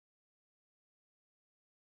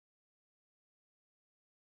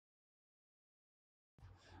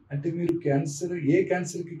అంటే మీరు ఏ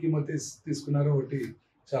క్యాన్సర్‌కి కీమో తీసుకున్నారో ఒకటి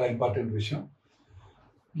చాలా ఇంపార్టెంట్ విషయం.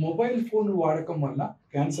 మొబైల్ ఫోన్ వాడకం వల్ల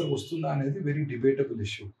క్యాన్సర్ వస్తుందా అనేది very debatable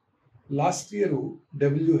issue. Last year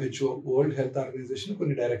WHO world health organisation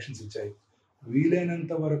కొన్ని డైరెక్షన్స్ ఇచ్చాయి.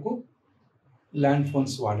 వీలైనంత వరకు ల్యాండ్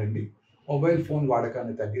ఫోన్స్ వాడండి, మొబైల్ ఫోన్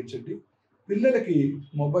వాడకాన్ని తగ్గించండి, పిల్లలకి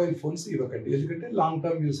మొబైల్ ఫోన్స్ ఇవ్వకండి, ఎందుకంటే లాంగ్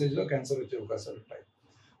టర్మ్ యూసేజ్లో క్యాన్సర్ వచ్చే అవకాశాలు ఉంటాయి.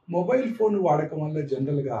 మొబైల్ ఫోన్ వాడకం వల్ల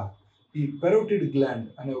జనరల్గా ఈ పెరోటిడ్ గ్లాండ్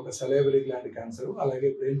అనే ఒక సలైవరీ గ్లాండ్ క్యాన్సర్, అలాగే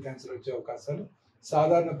బ్రెయిన్ క్యాన్సర్ వచ్చే అవకాశాలు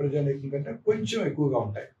సాధారణ ప్రజానీకం కంటే కొంచెం ఎక్కువగా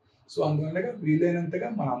ఉంటాయి. సో అందువల్ల వీలైనంతగా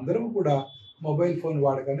మన అందరం కూడా మొబైల్ ఫోన్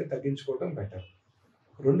వాడకాన్ని తగ్గించుకోవడం బెటర్.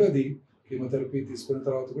 రెండోది, కీమోథెరపీ తీసుకున్న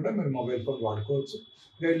తర్వాత కూడా మీరు మొబైల్ ఫోన్ వాడుకోవచ్చు.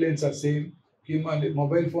 Guide lines are same.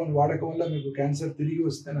 Mobile phone వాడకం వల్ల మీకు క్యాన్సర్ తిరిగి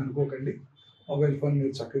వస్తుందని అనుకోకండి. మొబైల్ ఫోన్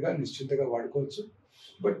మీరు చక్కగా నిశ్చింతగా వాడుకోవచ్చు.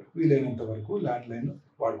 బట్ వీలైనంత వరకు ల్యాండ్ లైన్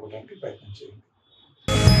వాడుకోవడానికి ప్రయత్నం చేయండి.